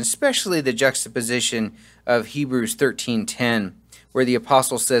position, especially the juxtaposition of Hebrews 13:10, where the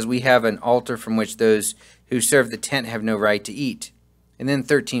apostle says we have an altar from which those who serve the tent have no right to eat. And then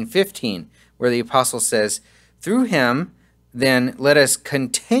 13:15, where the apostle says, through him, then let us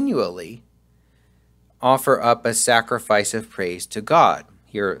continually offer up a sacrifice of praise to God.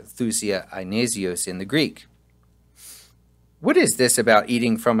 Here, thusia einesios in the Greek. What is this about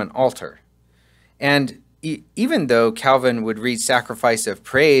eating from an altar? And even though Calvin would read sacrifice of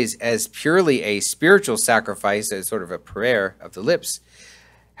praise as purely a spiritual sacrifice, as sort of a prayer of the lips,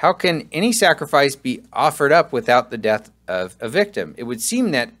 how can any sacrifice be offered up without the death of a victim? It would seem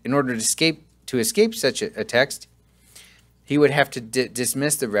that in order to escape such a text, he would have to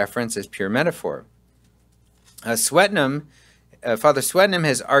dismiss the reference as pure metaphor. Father Swetnam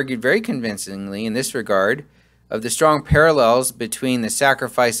has argued very convincingly in this regard of the strong parallels between the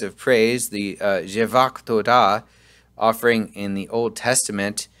sacrifice of praise, the Jevach Todah, offering in the Old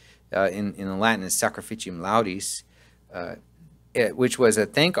Testament, in the Latin is Sacrificium Laudis, which was a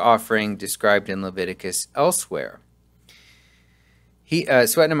thank offering described in Leviticus elsewhere.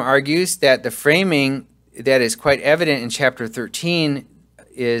 Swetnam argues that the framing that is quite evident in chapter 13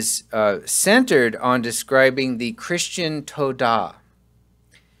 is centered on describing the Christian Todah.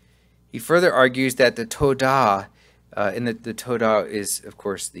 He further argues that the Todah, and the Todah is, of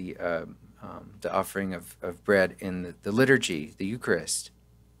course, the offering of bread in the liturgy, the Eucharist.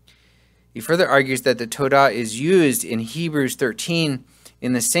 He further argues that the Todah is used in Hebrews 13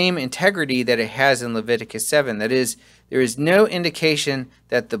 in the same integrity that it has in Leviticus 7. That is, there is no indication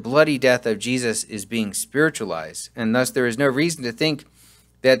that the bloody death of Jesus is being spiritualized, and thus there is no reason to think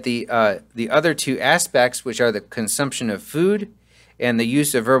that the other two aspects, which are the consumption of food and the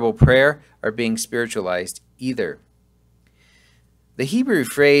use of verbal prayer, are being spiritualized either. The Hebrew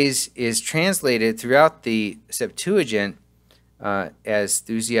phrase is translated throughout the Septuagint as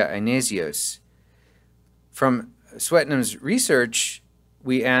thusia einesios. From Swetnam's research,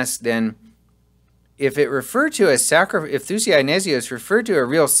 we ask then, if it referred to if thusia einesios referred to a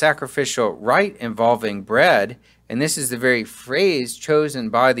real sacrificial rite involving bread, and this is the very phrase chosen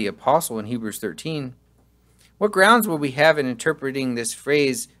by the apostle in Hebrews 13, what grounds will we have in interpreting this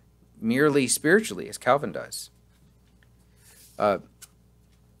phrase merely spiritually, as Calvin does?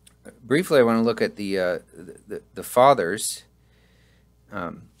 Briefly, I want to look at the fathers,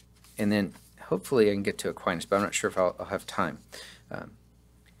 and then hopefully I can get to Aquinas, but I'm not sure if I'll have time.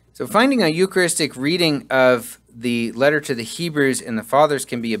 So finding a Eucharistic reading of the letter to the Hebrews in the Fathers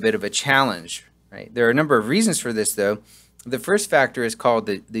can be a bit of a challenge, right? There are a number of reasons for this, though. The first factor is called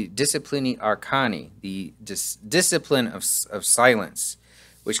the disciplini arcani, the discipline of silence,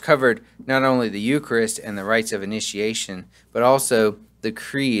 which covered not only the Eucharist and the rites of initiation, but also the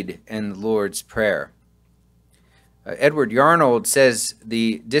Creed and the Lord's Prayer. Edward Yarnold says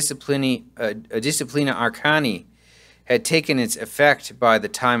the disciplina arcani had taken its effect by the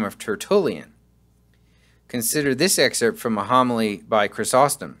time of Tertullian. Consider this excerpt from a homily by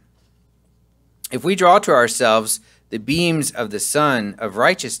Chrysostom. If we draw to ourselves the beams of the sun of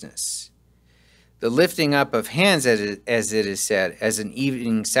righteousness, the lifting up of hands, as it is said, as an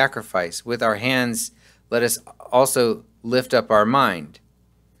evening sacrifice. With our hands let us also lift up our mind.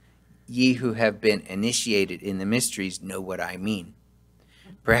 Ye who have been initiated in the mysteries know what I mean.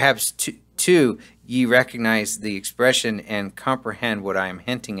 Perhaps, too, ye recognize the expression and comprehend what I am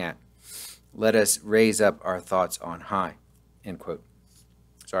hinting at. Let us raise up our thoughts on high. End quote.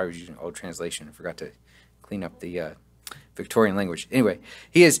 Sorry, I was using old translation. I forgot to clean up the Victorian language. Anyway,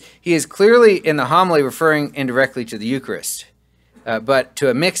 he is clearly in the homily referring indirectly to the Eucharist, but to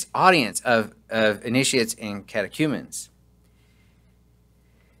a mixed audience of initiates and catechumens.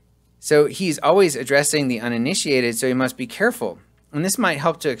 So he's always addressing the uninitiated, so he must be careful. And this might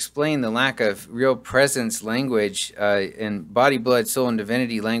help to explain the lack of real presence language in body, blood, soul, and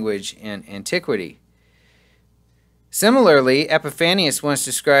divinity language in antiquity. Similarly, Epiphanius once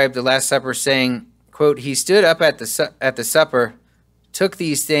described the Last Supper saying, quote, "He stood up at the supper, took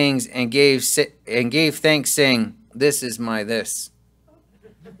these things, and gave thanks, saying, 'This is my this.'"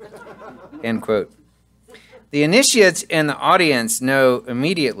 End quote. The initiates and the audience know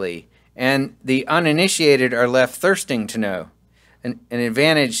immediately, and the uninitiated are left thirsting to know, an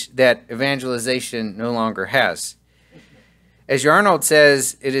advantage that evangelization no longer has. As Yarnold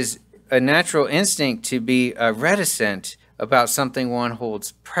says, it is a natural instinct to be reticent about something one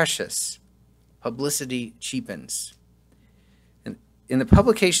holds precious. Publicity cheapens. And in the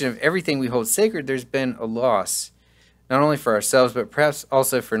publication of everything we hold sacred, there's been a loss, not only for ourselves, but perhaps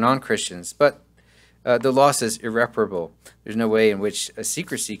also for non-Christians. But the loss is irreparable. There's no way in which a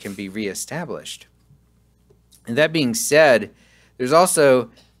secrecy can be reestablished. And that being said, there's also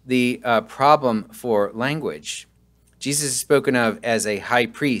the problem for language. Jesus is spoken of as a high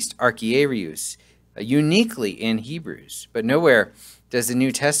priest, archiereus, uniquely in Hebrews, but nowhere does the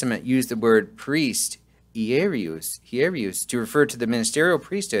New Testament use the word priest, hiereus, to refer to the ministerial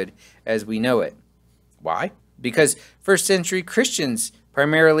priesthood as we know it. Why? Because first century Christians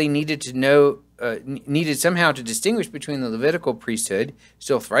primarily needed somehow to distinguish between the Levitical priesthood,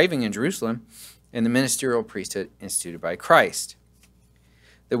 still thriving in Jerusalem, and the ministerial priesthood instituted by Christ.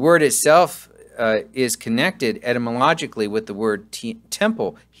 The word itself is connected etymologically with the word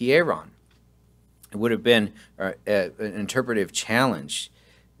temple, hieron. It would have been an interpretive challenge,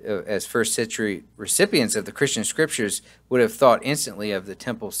 as first century recipients of the Christian scriptures would have thought instantly of the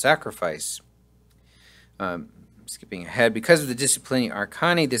temple sacrifice. Skipping ahead, because of the Disciplini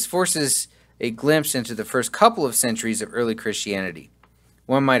Arcani, this forces a glimpse into the first couple of centuries of early Christianity.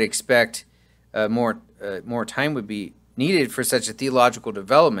 One might expect more time would be needed for such a theological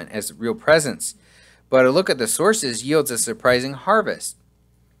development as real presence, but a look at the sources yields a surprising harvest.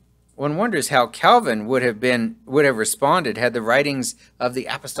 One wonders how Calvin would have responded had the writings of the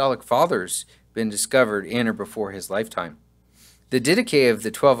Apostolic Fathers been discovered in or before his lifetime. The Didache of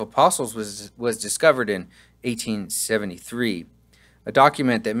the 12 Apostles was discovered in 1873, a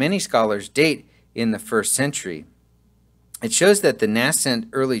document that many scholars date in the first century. It shows that the nascent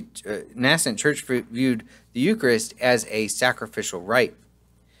church viewed the Eucharist as a sacrificial rite.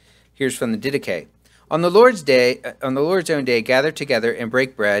 Here's from the Didache. On the Lord's own day, gather together and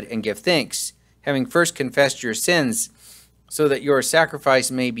break bread and give thanks, having first confessed your sins, so that your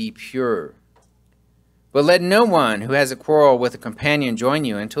sacrifice may be pure. But let no one who has a quarrel with a companion join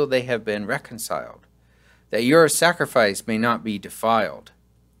you until they have been reconciled, that your sacrifice may not be defiled.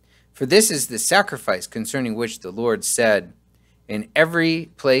 For this is the sacrifice concerning which the Lord said, in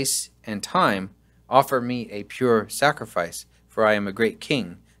every place and time, offer me a pure sacrifice, for I am a great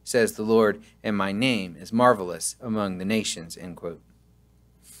king, says the Lord, and my name is marvelous among the nations. End quote.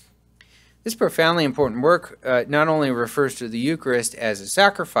 This profoundly important work not only refers to the Eucharist as a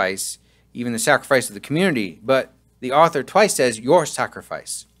sacrifice, even the sacrifice of the community, but the author twice says, your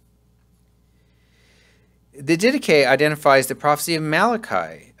sacrifice. The Didache identifies the prophecy of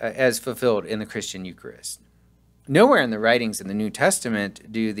Malachi as fulfilled in the Christian Eucharist. Nowhere in the writings in the New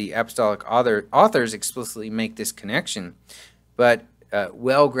Testament do the apostolic authors explicitly make this connection, but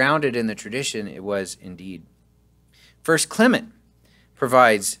well grounded in the tradition it was indeed. First Clement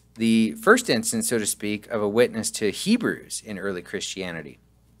provides the first instance, so to speak, of a witness to Hebrews in early Christianity.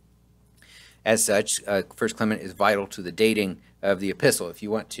 As such, First Clement is vital to the dating of the epistle. If you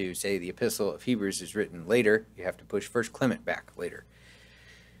want to say the epistle of Hebrews is written later, you have to push First Clement back later.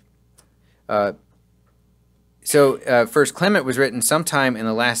 First Clement was written sometime in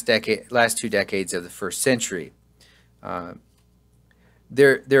the last 2 decades of the first century.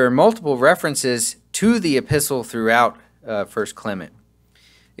 There are multiple references to the epistle throughout First Clement.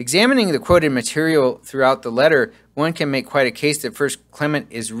 Examining the quoted material throughout the letter, one can make quite a case that First Clement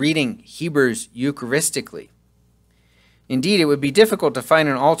is reading Hebrews Eucharistically. Indeed, it would be difficult to find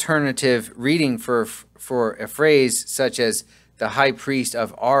an alternative reading for a phrase such as the high priest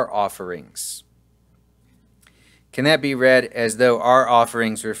of our offerings. Can that be read as though our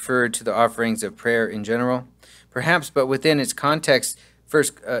offerings referred to the offerings of prayer in general? Perhaps, but within its context,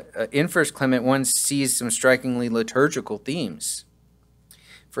 in 1 Clement, one sees some strikingly liturgical themes.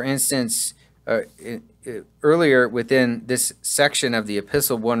 For instance, earlier within this section of the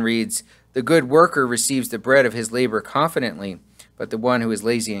epistle, one reads, "The good worker receives the bread of his labor confidently, but the one who is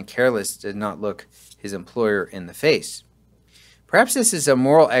lazy and careless does not look his employer in the face." Perhaps this is a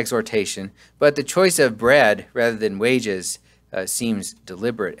moral exhortation, but the choice of bread rather than wages seems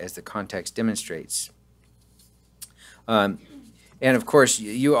deliberate, as the context demonstrates. And of course,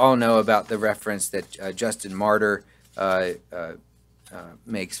 you all know about the reference that Justin Martyr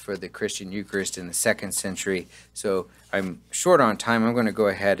makes for the Christian Eucharist in the 2nd century. So I'm short on time. I'm going to go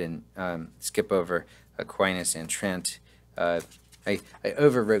ahead and skip over Aquinas and Trent. I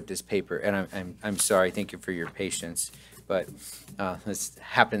overwrote this paper, and I'm sorry. Thank you for your patience. But this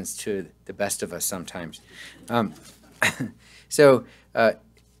happens to the best of us sometimes. So,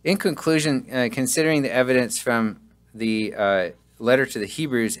 in conclusion, considering the evidence from the letter to the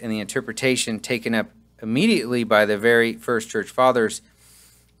Hebrews and the interpretation taken up immediately by the very first church fathers,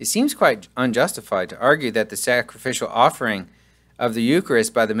 it seems quite unjustified to argue that the sacrificial offering of the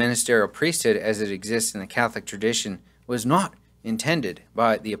Eucharist by the ministerial priesthood as it exists in the Catholic tradition was not intended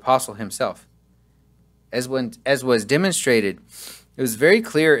by the apostle himself. As was demonstrated, it was very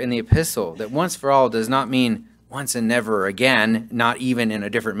clear in the epistle that once for all does not mean once and never again, not even in a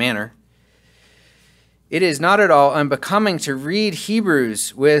different manner. It is not at all unbecoming to read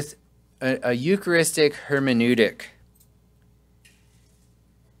Hebrews with a Eucharistic hermeneutic.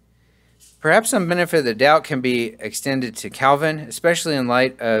 Perhaps some benefit of the doubt can be extended to Calvin, especially in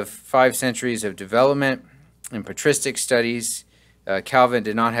light of 5 centuries of development and patristic studies. Calvin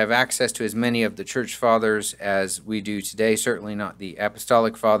did not have access to as many of the church fathers as we do today, certainly not the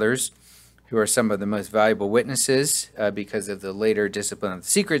apostolic fathers, who are some of the most valuable witnesses because of the later discipline of the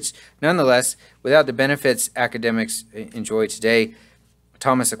secrets. Nonetheless, without the benefits academics enjoy today,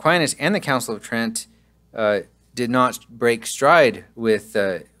 Thomas Aquinas and the Council of Trent did not break stride with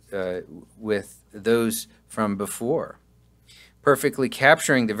those from before, perfectly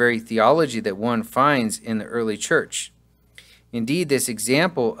capturing the very theology that one finds in the early church. Indeed, this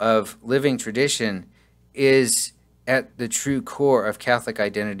example of living tradition is at the true core of Catholic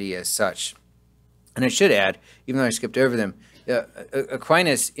identity as such. And I should add, even though I skipped over them,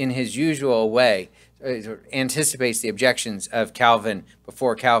 Aquinas, in his usual way, anticipates the objections of Calvin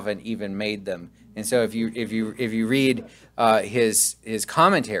before Calvin even made them. And so if you read his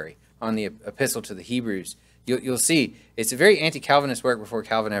commentary on the epistle to the Hebrews, you'll see it's a very anti-Calvinist work before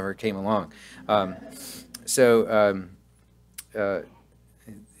Calvin ever came along. When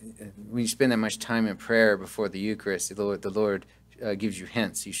you spend that much time in prayer before the Eucharist, the Lord gives you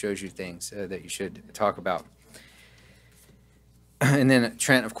hints. He shows you things that you should talk about. And then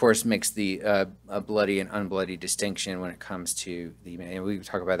Trent, of course, makes the bloody and unbloody distinction when it comes to the. And we can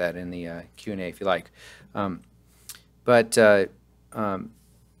talk about that in the Q&A if you like.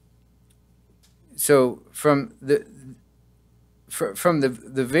 So from the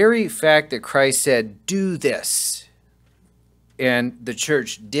very fact that Christ said, "Do this," and the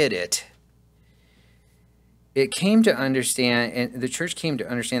church did it, it came to understand, and the church came to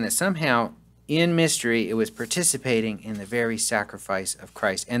understand that somehow in mystery it was participating in the very sacrifice of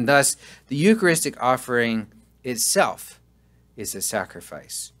Christ. And thus the Eucharistic offering itself is a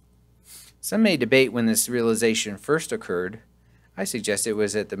sacrifice. Some may debate when this realization first occurred. I suggest it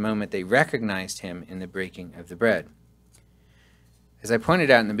was at the moment they recognized him in the breaking of the bread. As I pointed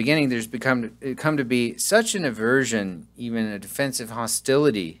out in the beginning, there's come to be such an aversion, even a defensive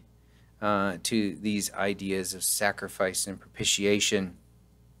hostility to these ideas of sacrifice and propitiation.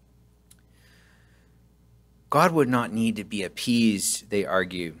 God would not need to be appeased, they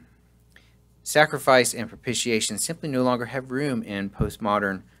argue. Sacrifice and propitiation simply no longer have room in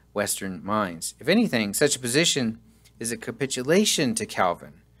postmodern Western minds. If anything, such a position is a capitulation to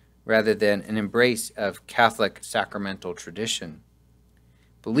Calvin rather than an embrace of Catholic sacramental tradition.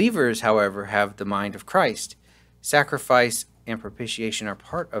 Believers, however, have the mind of Christ. Sacrifice and propitiation are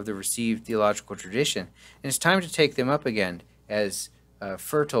part of the received theological tradition, and it's time to take them up again as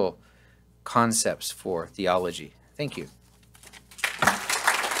fertile concepts for theology. Thank you.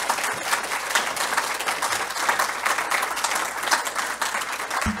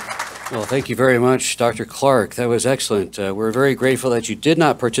 Well, thank you very much, Dr. Clark. That was excellent. We're very grateful that you did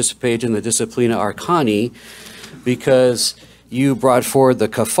not participate in the Disciplina Arcani, because you brought forward the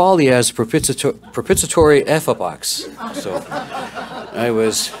Kaphalias propitiatory ephabox. So I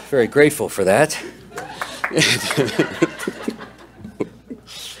was very grateful for that.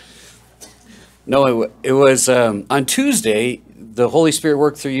 No, it was on Tuesday, the Holy Spirit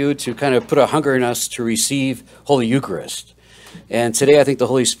worked through you to kind of put a hunger in us to receive Holy Eucharist. And today I think the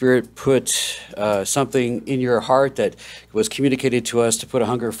Holy Spirit put something in your heart that was communicated to us to put a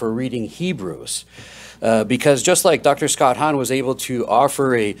hunger for reading Hebrews. Because just like Dr. Scott Hahn was able to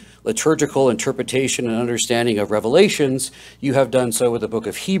offer a liturgical interpretation and understanding of Revelations, you have done so with the book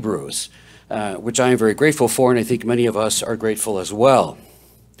of Hebrews, which I am very grateful for, and I think many of us are grateful as well.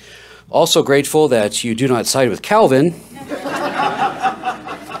 Also grateful that you do not side with Calvin,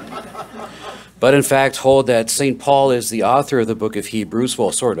 but in fact hold that St. Paul is the author of the book of Hebrews,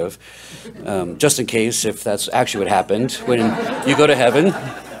 well, sort of, just in case if that's actually what happened when you go to heaven.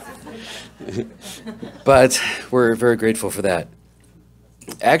 But we're very grateful for that.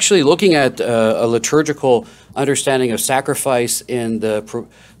 Actually, looking at a liturgical understanding of sacrifice and the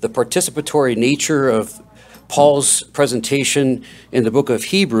participatory nature of Paul's presentation in the book of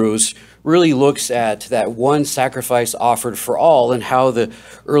Hebrews really looks at that one sacrifice offered for all and how the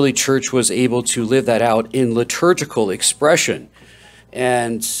early church was able to live that out in liturgical expression.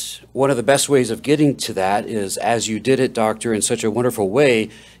 And one of the best ways of getting to that is, as you did it, Doctor, in such a wonderful way,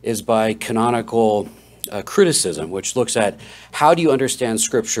 is by canonical criticism, which looks at how do you understand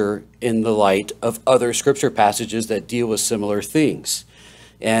Scripture in the light of other Scripture passages that deal with similar things.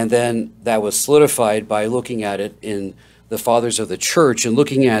 And then that was solidified by looking at it in the Fathers of the Church and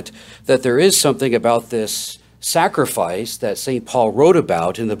looking at that there is something about this sacrifice that St. Paul wrote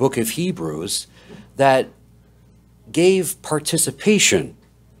about in the book of Hebrews that gave participation.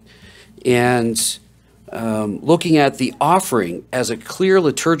 And looking at the offering as a clear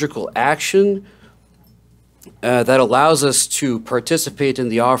liturgical action that allows us to participate in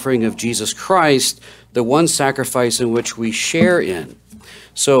the offering of Jesus Christ, the one sacrifice in which we share in.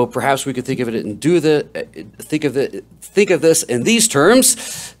 So perhaps we could think of it and think of this in these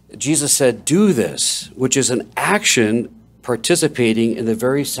terms. Jesus said, "Do this," which is an action participating in the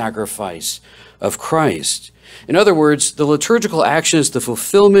very sacrifice of Christ. In other words, the liturgical action is the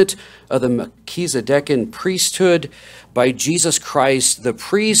fulfillment of the Melchizedekian priesthood by Jesus Christ, the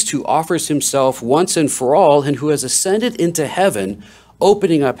priest who offers himself once and for all and who has ascended into heaven,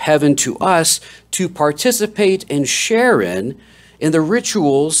 opening up heaven to us to participate and share in the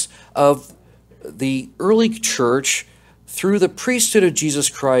rituals of the early church through the priesthood of Jesus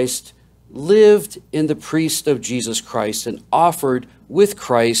Christ, lived in the priest of Jesus Christ and offered with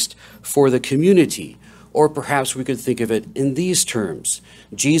Christ for the community. Or perhaps we could think of it in these terms.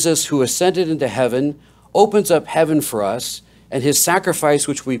 Jesus, who ascended into heaven, opens up heaven for us, and his sacrifice,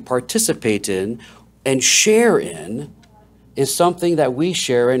 which we participate in and share in, is something that we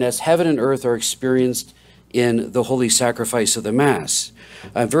share in as heaven and earth are experienced in the holy sacrifice of the Mass.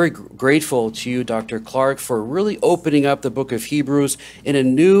 I'm very grateful to you, Dr. Clark, for really opening up the book of Hebrews in a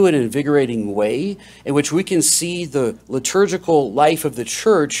new and invigorating way in which we can see the liturgical life of the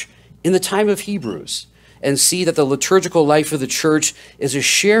church in the time of Hebrews and see that the liturgical life of the church is a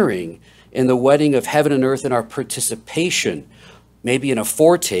sharing in the wedding of heaven and earth and our participation, maybe in a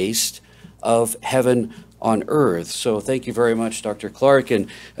foretaste of heaven on earth. So thank you very much, Dr. Clark, and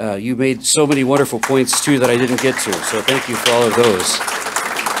you made so many wonderful points too that I didn't get to, so thank you for all of those.